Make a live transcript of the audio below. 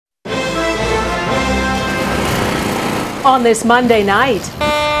On this Monday night,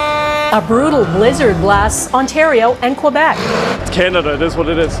 a brutal blizzard blasts Ontario and Quebec. It's Canada, it is what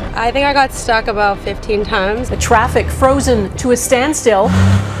it is. I think I got stuck about 15 times. The traffic frozen to a standstill,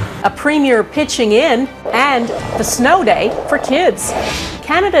 a premier pitching in, and the snow day for kids.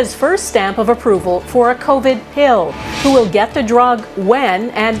 Canada's first stamp of approval for a COVID pill. Who will get the drug,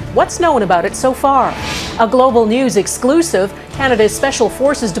 when, and what's known about it so far? A Global News exclusive, Canada's special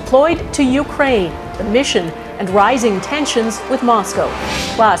forces deployed to Ukraine. The mission and rising tensions with Moscow.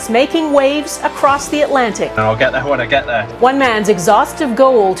 Plus, making waves across the Atlantic. I'll get there when I get there. One man's exhaustive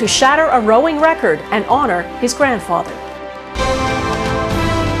goal to shatter a rowing record and honor his grandfather.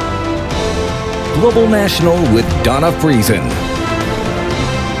 Global National with Donna Friesen.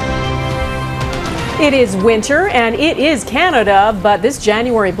 It is winter and it is Canada, but this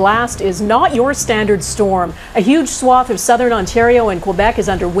January blast is not your standard storm. A huge swath of southern Ontario and Quebec is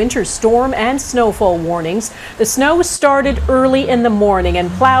under winter storm and snowfall warnings. The snow started early in the morning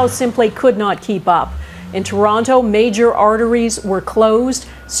and plows simply could not keep up. In Toronto, major arteries were closed,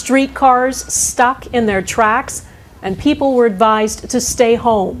 streetcars stuck in their tracks, and people were advised to stay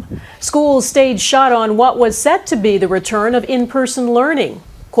home. Schools stayed shut on what was set to be the return of in-person learning.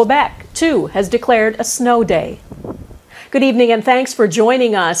 Quebec, too, has declared a snow day. Good evening and thanks for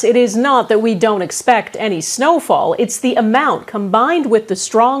joining us. It is not that we don't expect any snowfall, it's the amount combined with the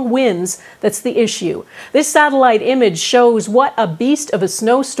strong winds that's the issue. This satellite image shows what a beast of a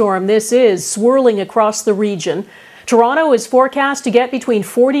snowstorm this is, swirling across the region. Toronto is forecast to get between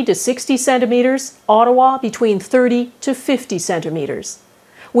 40 to 60 centimeters, Ottawa between 30 to 50 centimeters.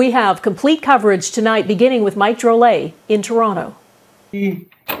 We have complete coverage tonight, beginning with Mike Drolet in Toronto.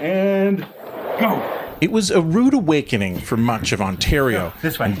 And go. It was a rude awakening for much of Ontario,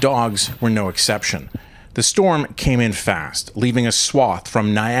 and dogs were no exception. The storm came in fast, leaving a swath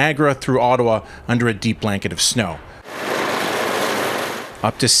from Niagara through Ottawa under a deep blanket of snow.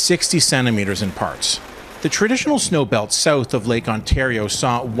 Up to 60 centimeters in parts. The traditional snow belt south of Lake Ontario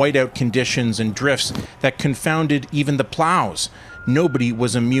saw whiteout conditions and drifts that confounded even the plows. Nobody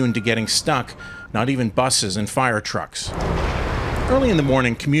was immune to getting stuck, not even buses and fire trucks. Early in the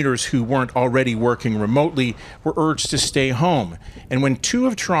morning, commuters who weren't already working remotely were urged to stay home. And when two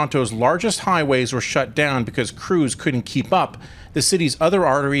of Toronto's largest highways were shut down because crews couldn't keep up, the city's other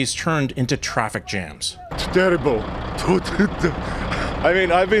arteries turned into traffic jams. It's terrible. I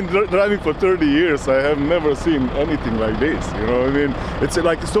mean, I've been driving for 30 years. I have never seen anything like this. You know, I mean, it's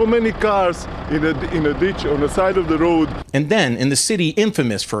like so many cars in a ditch on the side of the road. And then, in the city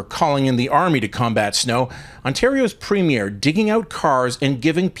infamous for calling in the army to combat snow, Ontario's premier digging out cars and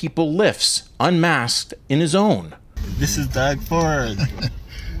giving people lifts, unmasked in his own. This is Doug Ford.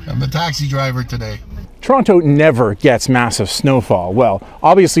 I'm the taxi driver today. Toronto never gets massive snowfall. Well,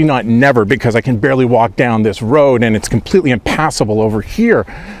 obviously not never, because I can barely walk down this road and it's completely impassable over here,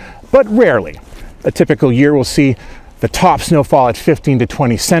 but rarely. A typical year will see the top snowfall at 15 to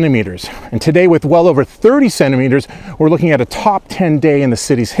 20 centimeters. And today, with well over 30 centimeters, we're looking at a top 10 day in the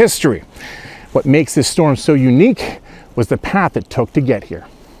city's history. What makes this storm so unique was the path it took to get here.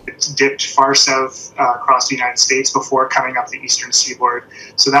 It dipped far south across the United States before coming up the eastern seaboard,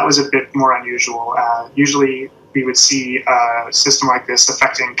 so that was a bit more unusual. Usually we would see a system like this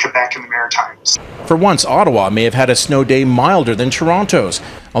affecting Quebec and the Maritimes. For once, Ottawa may have had a snow day milder than Toronto's,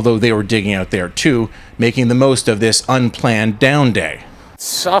 although they were digging out there too, making the most of this unplanned down day.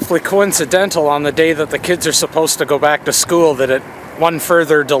 It's awfully coincidental on the day that the kids are supposed to go back to school that it one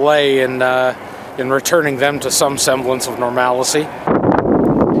further delay in returning them to some semblance of normalcy.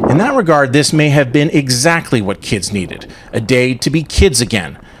 In that regard, this may have been exactly what kids needed. A day to be kids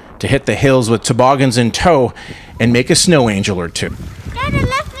again, to hit the hills with toboggans in tow and make a snow angel or two. Dada,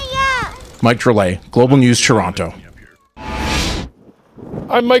 let me out! Mike Drolet, Global News, Toronto.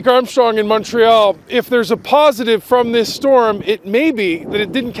 I'm Mike Armstrong in Montreal. If there's a positive from this storm, it may be that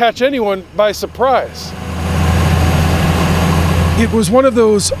it didn't catch anyone by surprise. It was one of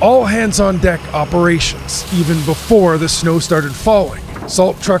those all-hands-on-deck operations, even before the snow started falling.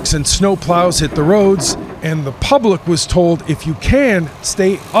 Salt trucks and snow plows hit the roads, and the public was told, if you can,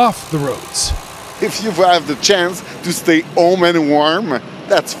 stay off the roads. If you have the chance to stay home and warm,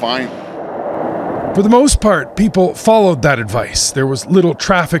 that's fine. For the most part, people followed that advice. There was little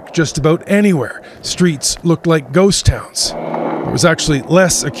traffic just about anywhere. Streets looked like ghost towns. There was actually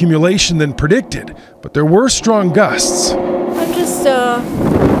less accumulation than predicted, but there were strong gusts. I'm just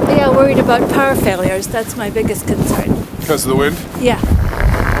worried about power failures. That's my biggest concern. Because of the wind? Yeah.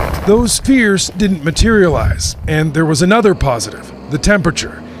 Those fears didn't materialize, and there was another positive, the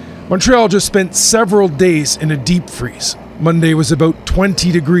temperature. Montreal just spent several days in a deep freeze. Monday was about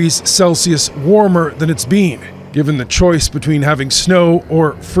 20 degrees Celsius warmer than it's been. Given the choice between having snow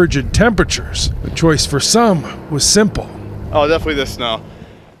or frigid temperatures, the choice for some was simple. Oh, definitely the snow.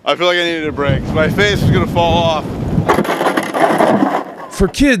 I feel like I needed a break. My face was going to fall off. For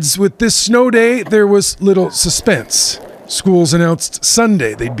kids with this snow day, there was little suspense. Schools announced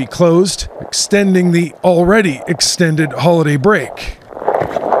Sunday they'd be closed, extending the already extended holiday break.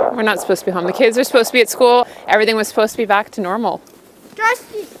 We're not supposed to be home. The kids are supposed to be at school. Everything was supposed to be back to normal.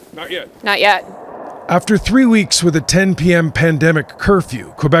 Not yet. Not yet. After 3 weeks with a 10 p.m. pandemic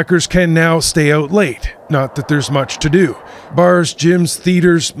curfew, Quebecers can now stay out late. Not that there's much to do. Bars, gyms,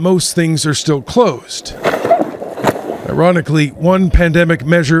 theaters, most things are still closed. Ironically, one pandemic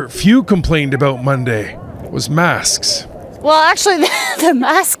measure few complained about Monday was masks. Well, actually, the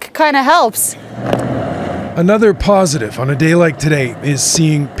mask kind of helps. Another positive on a day like today is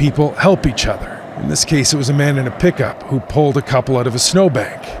seeing people help each other. In this case, it was a man in a pickup who pulled a couple out of a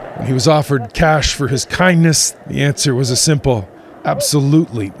snowbank. When he was offered cash for his kindness, the answer was a simple,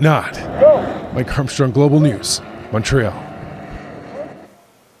 absolutely not. Mike Armstrong, Global News, Montreal.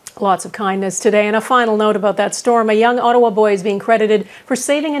 Lots of kindness today. And a final note about that storm. A young Ottawa boy is being credited for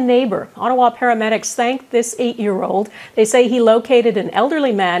saving a neighbor. Ottawa paramedics thanked this 8-year-old. They say he located an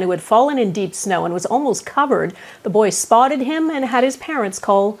elderly man who had fallen in deep snow and was almost covered. The boy spotted him and had his parents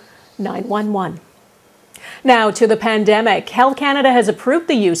call 911. Now to the pandemic. Health Canada has approved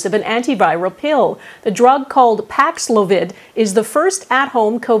the use of an antiviral pill. The drug called Paxlovid is the first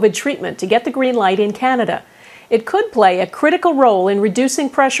at-home COVID treatment to get the green light in Canada. It could play a critical role in reducing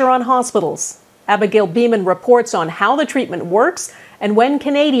pressure on hospitals. Abigail Bimman reports on how the treatment works and when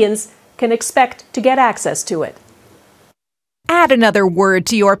Canadians can expect to get access to it. Add another word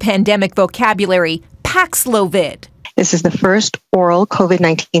to your pandemic vocabulary, Paxlovid. This is the first oral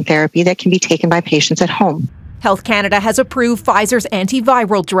COVID-19 therapy that can be taken by patients at home. Health Canada has approved Pfizer's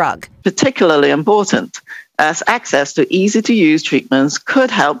antiviral drug. Particularly important, as access to easy-to-use treatments could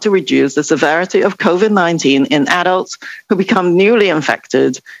help to reduce the severity of COVID-19 in adults who become newly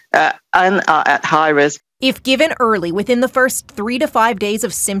infected and are at high risk. If given early, within the first 3 to 5 days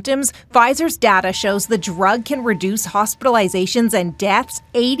of symptoms, Pfizer's data shows the drug can reduce hospitalizations and deaths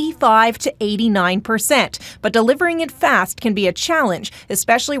 85 to 89%. But delivering it fast can be a challenge,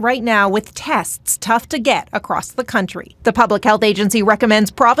 especially right now with tests tough to get across the country. The Public Health Agency recommends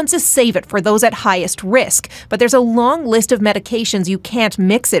provinces save it for those at highest risk. But there's a long list of medications you can't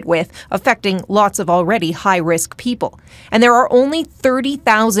mix it with, affecting lots of already high-risk people. And there are only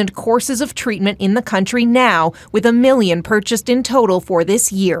 30,000 courses of treatment in the country now, with 1 million purchased in total for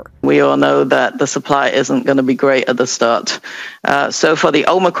this year. We all know that the supply isn't going to be great at the start. So for the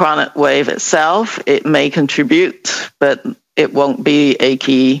Omicron wave itself, it may contribute, but it won't be a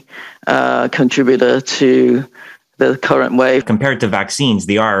key contributor to the current wave. Compared to vaccines,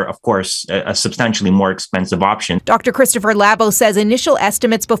 they are, of course, a substantially more expensive option. Dr. Christopher Labo says initial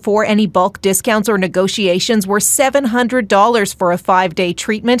estimates before any bulk discounts or negotiations were $700 for a 5-day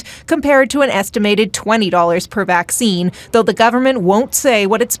treatment, compared to an estimated $20 per vaccine, though the government won't say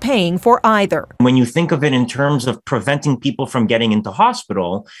what it's paying for either. When you think of it in terms of preventing people from getting into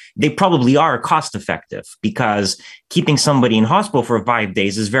hospital, they probably are cost effective, because keeping somebody in hospital for 5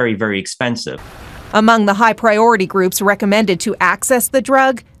 days is very, very expensive. Among the high priority groups recommended to access the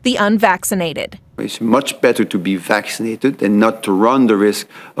drug, the unvaccinated. It's much better to be vaccinated and not to run the risk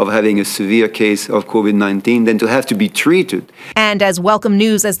of having a severe case of COVID-19 than to have to be treated. And as welcome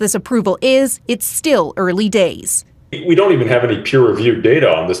news as this approval is, it's still early days. We don't even have any peer-reviewed data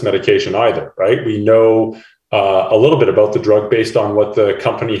on this medication either, right? We know a little bit about the drug based on what the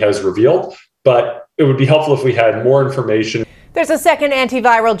company has revealed, but it would be helpful if we had more information. There's a second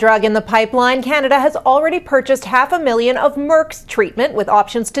antiviral drug in the pipeline. Canada has already purchased 500,000 of Merck's treatment, with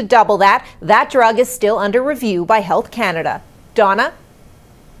options to double that. That drug is still under review by Health Canada. Donna?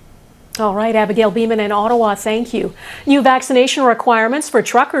 All right, Abigail Bimman in Ottawa, thank you. New vaccination requirements for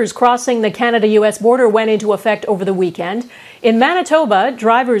truckers crossing the Canada-U.S. border went into effect over the weekend. In Manitoba,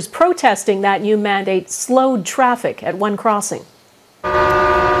 drivers protesting that new mandate slowed traffic at one crossing.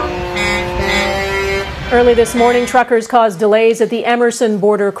 Early this morning, truckers caused delays at the Emerson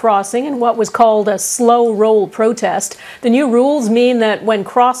border crossing in what was called a slow roll protest. The new rules mean that when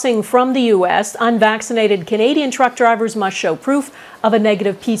crossing from the U.S., unvaccinated Canadian truck drivers must show proof of a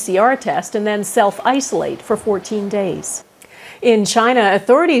negative PCR test and then self-isolate for 14 days. In China,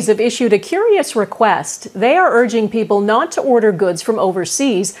 authorities have issued a curious request. They are urging people not to order goods from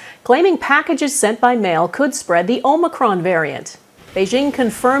overseas, claiming packages sent by mail could spread the Omicron variant. Beijing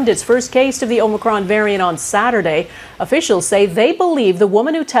confirmed its first case of the Omicron variant on Saturday. Officials say they believe the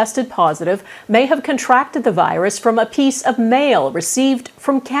woman who tested positive may have contracted the virus from a piece of mail received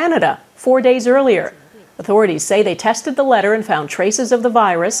from Canada 4 days earlier. Authorities say they tested the letter and found traces of the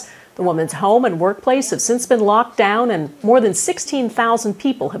virus. The woman's home and workplace have since been locked down, and more than 16,000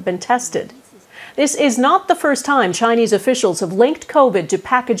 people have been tested. This is not the first time Chinese officials have linked COVID to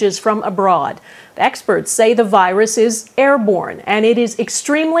packages from abroad. The experts say the virus is airborne, and it is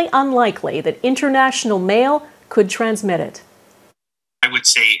extremely unlikely that international mail could transmit it. I would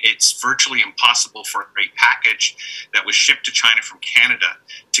say it's virtually impossible for a package that was shipped to China from Canada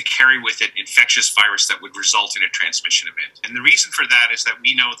to carry with it infectious virus that would result in a transmission event. And the reason for that is that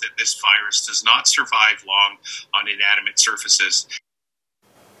we know that this virus does not survive long on inanimate surfaces.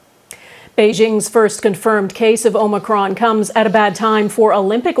 Beijing's first confirmed case of Omicron comes at a bad time for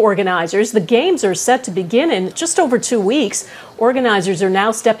Olympic organizers. The Games are set to begin in just over 2 weeks. Organizers are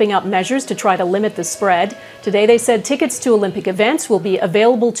now stepping up measures to try to limit the spread. Today they said tickets to Olympic events will be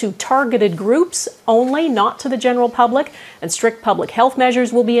available to targeted groups only, not to the general public, and strict public health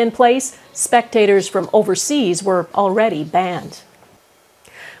measures will be in place. Spectators from overseas were already banned.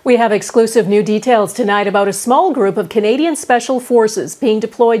 We have exclusive new details tonight about a small group of Canadian Special Forces being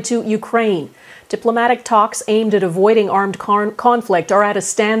deployed to Ukraine. Diplomatic talks aimed at avoiding armed conflict are at a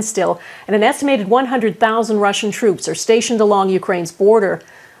standstill, and an estimated 100,000 Russian troops are stationed along Ukraine's border.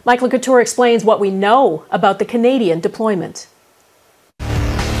 Michael Couteur explains what we know about the Canadian deployment.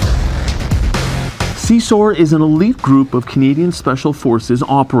 CSOR is an elite group of Canadian Special Forces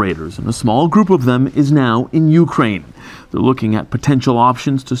operators, and a small group of them is now in Ukraine. They're looking at potential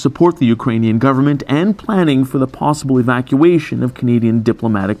options to support the Ukrainian government and planning for the possible evacuation of Canadian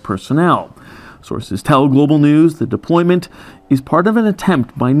diplomatic personnel. Sources tell Global News the deployment is part of an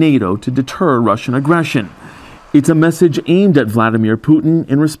attempt by NATO to deter Russian aggression. It's a message aimed at Vladimir Putin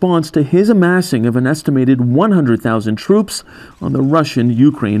in response to his amassing of an estimated 100,000 troops on the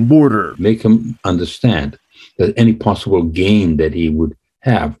Russian-Ukraine border. Make him understand that any possible gain that he would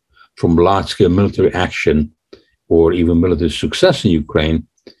have from large-scale military action or even military success in Ukraine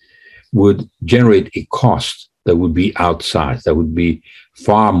would generate a cost that would be outsized, that would be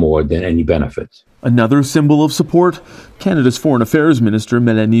far more than any benefit. Another symbol of support, Canada's Foreign Affairs Minister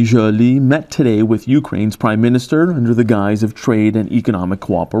Mélanie Joly met today with Ukraine's Prime Minister under the guise of trade and economic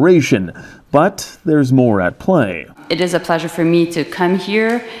cooperation. But there's more at play. It is a pleasure for me to come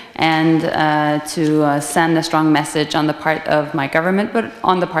here and to send a strong message on the part of my government, but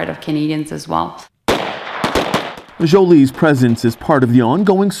on the part of Canadians as well. Joly's presence is part of the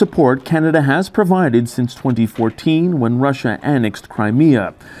ongoing support Canada has provided since 2014 when Russia annexed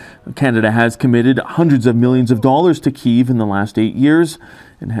Crimea. Canada has committed hundreds of millions of dollars to Kyiv in the last 8 years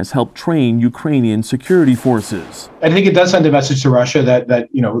and has helped train Ukrainian security forces. I think it does send a message to Russia that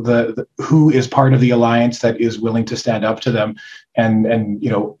you know the who is part of the alliance that is willing to stand up to them and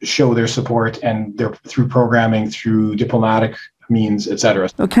you know show their support and their through programming, through diplomatic means, etc.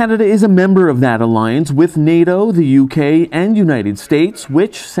 Now, Canada is a member of that alliance with NATO, the UK, and United States,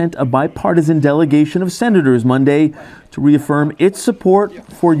 which sent a bipartisan delegation of senators Monday to reaffirm its support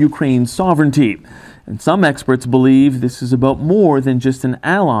for Ukraine's sovereignty. And some experts believe this is about more than just an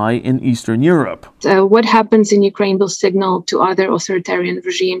ally in Eastern Europe. What happens in Ukraine will signal to other authoritarian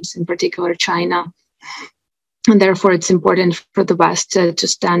regimes, in particular China. And therefore, it's important for the West to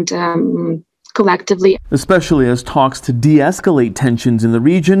stand collectively. Especially as talks to de-escalate tensions in the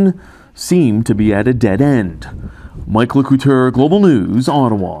region seem to be at a dead end. Michael Couteur, Global News,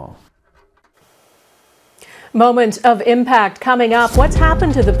 Ottawa. Moment of impact coming up. What's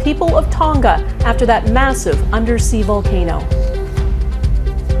happened to the people of Tonga after that massive undersea volcano?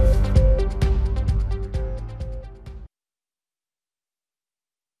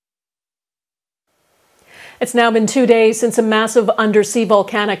 It's now been 2 days since a massive undersea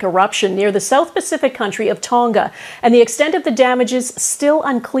volcanic eruption near the South Pacific country of Tonga, and the extent of the damage is still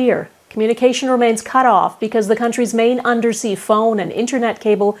unclear. Communication remains cut off because the country's main undersea phone and internet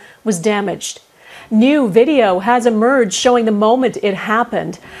cable was damaged. New video has emerged showing the moment it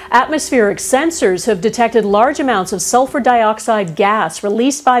happened. Atmospheric sensors have detected large amounts of sulfur dioxide gas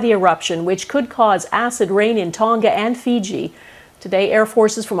released by the eruption, which could cause acid rain in Tonga and Fiji. Today, air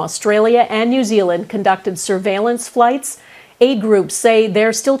forces from Australia and New Zealand conducted surveillance flights. Aid groups say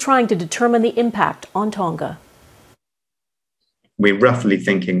they're still trying to determine the impact on Tonga. We're roughly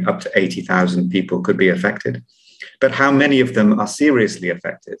thinking up to 80,000 people could be affected. But how many of them are seriously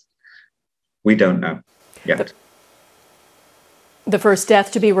affected? We don't know yet. The first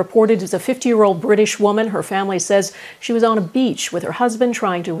death to be reported is a 50-year-old British woman. Her family says she was on a beach with her husband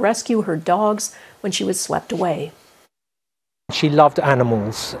trying to rescue her dogs when she was swept away. She loved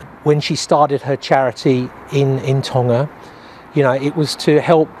animals. When she started her charity in Tonga, you know, it was to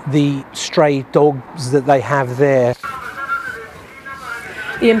help the stray dogs that they have there.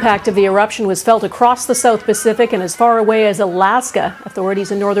 The impact of the eruption was felt across the South Pacific and as far away as Alaska. Authorities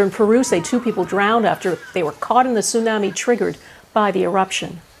in northern Peru say 2 people drowned after they were caught in the tsunami triggered by the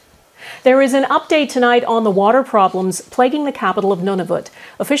eruption. There is an update tonight on the water problems plaguing the capital of Nunavut.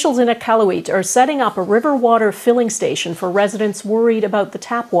 Officials in Iqaluit are setting up a river water filling station for residents worried about the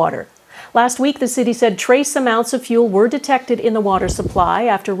tap water. Last week, the city said trace amounts of fuel were detected in the water supply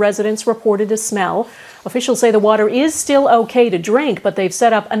after residents reported a smell. Officials say the water is still okay to drink, but they've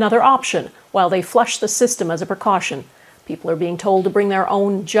set up another option while they flush the system as a precaution. People are being told to bring their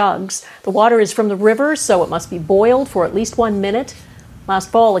own jugs. The water is from the river, so it must be boiled for at least 1 minute.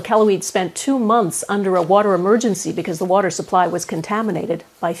 Last fall, Iqaluit spent 2 months under a water emergency because the water supply was contaminated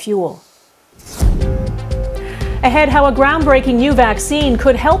by fuel. Ahead, how a groundbreaking new vaccine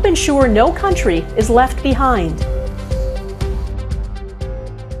could help ensure no country is left behind.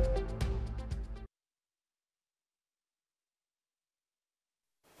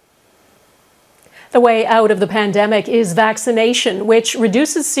 The way out of the pandemic is vaccination, which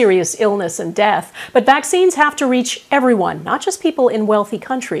reduces serious illness and death. But vaccines have to reach everyone, not just people in wealthy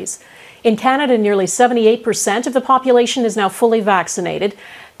countries. In Canada, nearly 78% of the population is now fully vaccinated.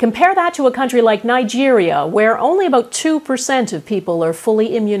 Compare that to a country like Nigeria, where only about 2% of people are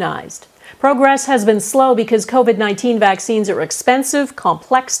fully immunized. Progress has been slow because COVID-19 vaccines are expensive,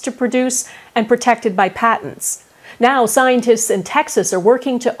 complex to produce, and protected by patents. Now, scientists in Texas are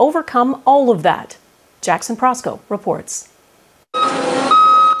working to overcome all of that. Jackson Prosco reports.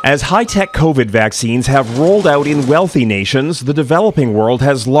 As high-tech COVID vaccines have rolled out in wealthy nations, the developing world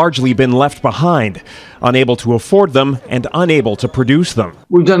has largely been left behind, unable to afford them and unable to produce them.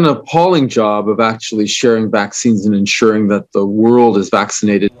 We've done an appalling job of actually sharing vaccines and ensuring that the world is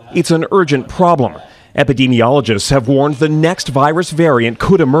vaccinated. It's an urgent problem. Epidemiologists have warned the next virus variant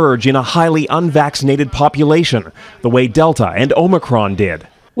could emerge in a highly unvaccinated population, the way Delta and Omicron did.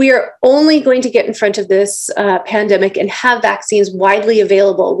 We are only going to get in front of this pandemic and have vaccines widely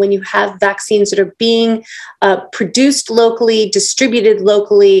available when you have vaccines that are being produced locally, distributed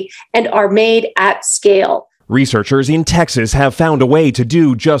locally, and are made at scale. Researchers in Texas have found a way to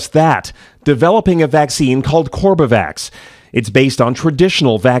do just that, developing a vaccine called Corbavax. It's based on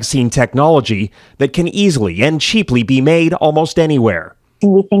traditional vaccine technology that can easily and cheaply be made almost anywhere.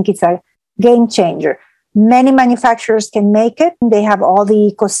 We think it's a game changer. Many manufacturers can make it. They have all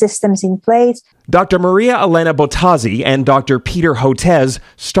the ecosystems in place. Dr. Maria Elena Bottazzi and Dr. Peter Hotez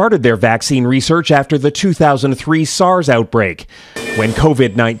started their vaccine research after the 2003 SARS outbreak. When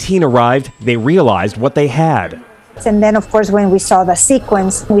COVID-19 arrived, they realized what they had. And then, of course, when we saw the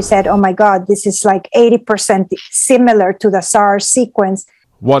sequence, we said, oh my God, this is like 80% similar to the SARS sequence.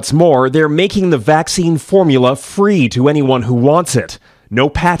 What's more, they're making the vaccine formula free to anyone who wants it. No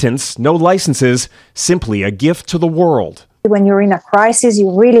patents, no licenses, simply a gift to the world. When you're in a crisis,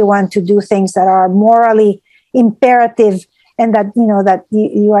 you really want to do things that are morally imperative and that,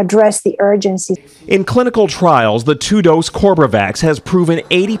 you address the urgency. In clinical trials, the 2-dose Corbavax has proven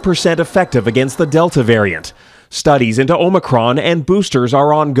 80% effective against the Delta variant. Studies into Omicron and boosters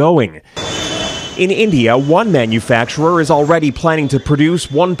are ongoing. In India, one manufacturer is already planning to produce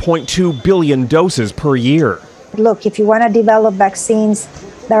 1.2 billion doses per year. Look, if you want to develop vaccines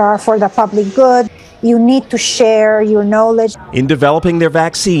that are for the public good, you need to share your knowledge. In developing their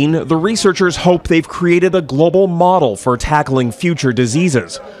vaccine, the researchers hope they've created a global model for tackling future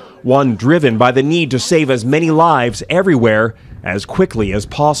diseases, one driven by the need to save as many lives everywhere as quickly as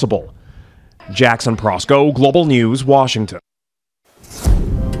possible. Jackson Prosco, Global News, Washington.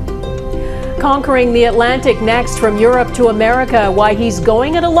 Conquering the Atlantic next, from Europe to America, why he's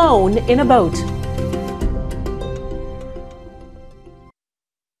going it alone in a boat.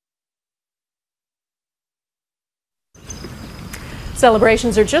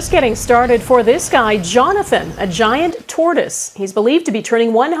 Celebrations are just getting started for this guy, Jonathan, a giant tortoise. He's believed to be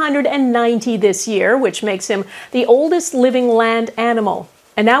turning 190 this year, which makes him the oldest living land animal.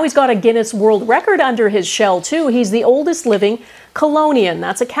 And now he's got a Guinness World Record under his shell, too. He's the oldest living chelonian.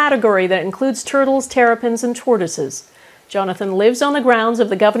 That's a category that includes turtles, terrapins, and tortoises. Jonathan lives on the grounds of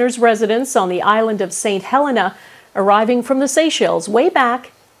the governor's residence on the island of St. Helena, arriving from the Seychelles way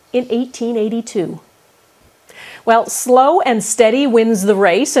back in 1882. Well, slow and steady wins the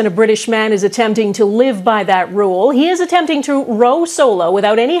race, and a British man is attempting to live by that rule. He is attempting to row solo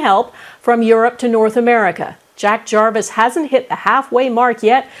without any help from Europe to North America. Jack Jarvis hasn't hit the halfway mark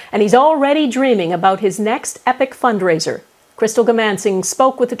yet, and he's already dreaming about his next epic fundraiser. Crystal Gamansing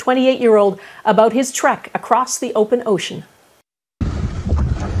spoke with the 28-year-old about his trek across the open ocean.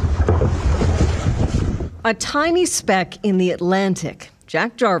 A tiny speck in the Atlantic.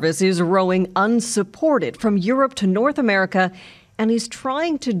 Jack Jarvis is rowing unsupported from Europe to North America and he's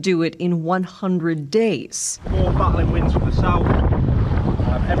trying to do it in 100 days. More battling winds from the south.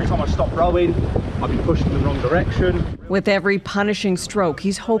 Every time I stop rowing, I'd be pushed in the wrong direction. With every punishing stroke,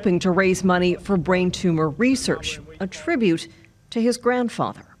 he's hoping to raise money for brain tumor research, a tribute to his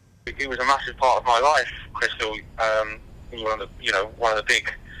grandfather. He was a massive part of my life, Crystal. One of the big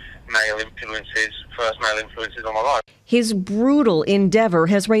first male influences on my life. His brutal endeavor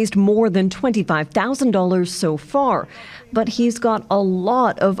has raised more than $25,000 so far, but he's got a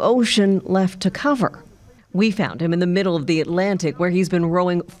lot of ocean left to cover. We found him in the middle of the Atlantic, where he's been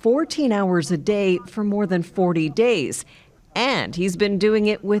rowing 14 hours a day for more than 40 days. And he's been doing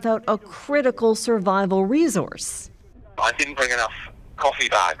it without a critical survival resource. I didn't bring enough coffee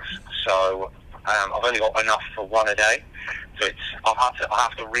bags, so I've only got enough for one a day. So I'll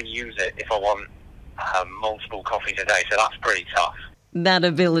have to reuse it if I want multiple coffees a day. So that's pretty tough. That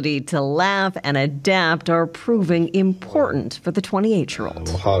ability to laugh and adapt are proving important for the 28-year-old.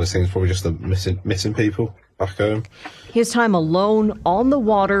 The hardest thing is probably just the missing people back home. His time alone on the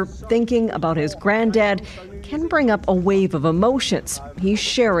water, thinking about his granddad, can bring up a wave of emotions. He's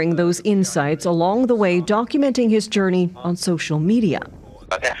sharing those insights along the way, documenting his journey on social media.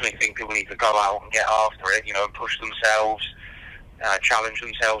 I definitely think people need to go out and get after it, and push themselves, challenge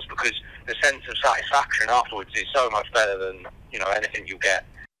themselves, because the sense of satisfaction afterwards is so much better than, anything you get.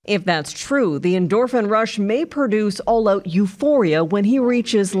 If that's true, the endorphin rush may produce all-out euphoria when he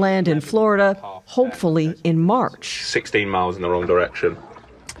reaches land in Florida, hopefully in March. 16 miles in the wrong direction.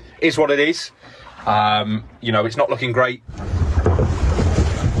 Is what it is. It's not looking great.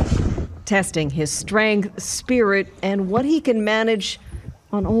 Testing his strength, spirit, and what he can manage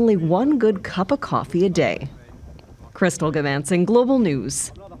on only one good cup of coffee a day. Crystal Gamansing, Global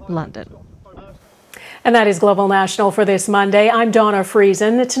News, London. And that is Global National for this Monday. I'm Donna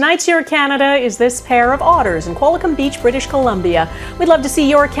Friesen. Tonight's Your Canada is this pair of otters in Qualicum Beach, British Columbia. We'd love to see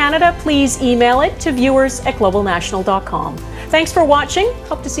your Canada. Please email it to viewers@globalnational.com. Thanks for watching.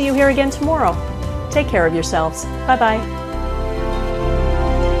 Hope to see you here again tomorrow. Take care of yourselves. Bye-bye.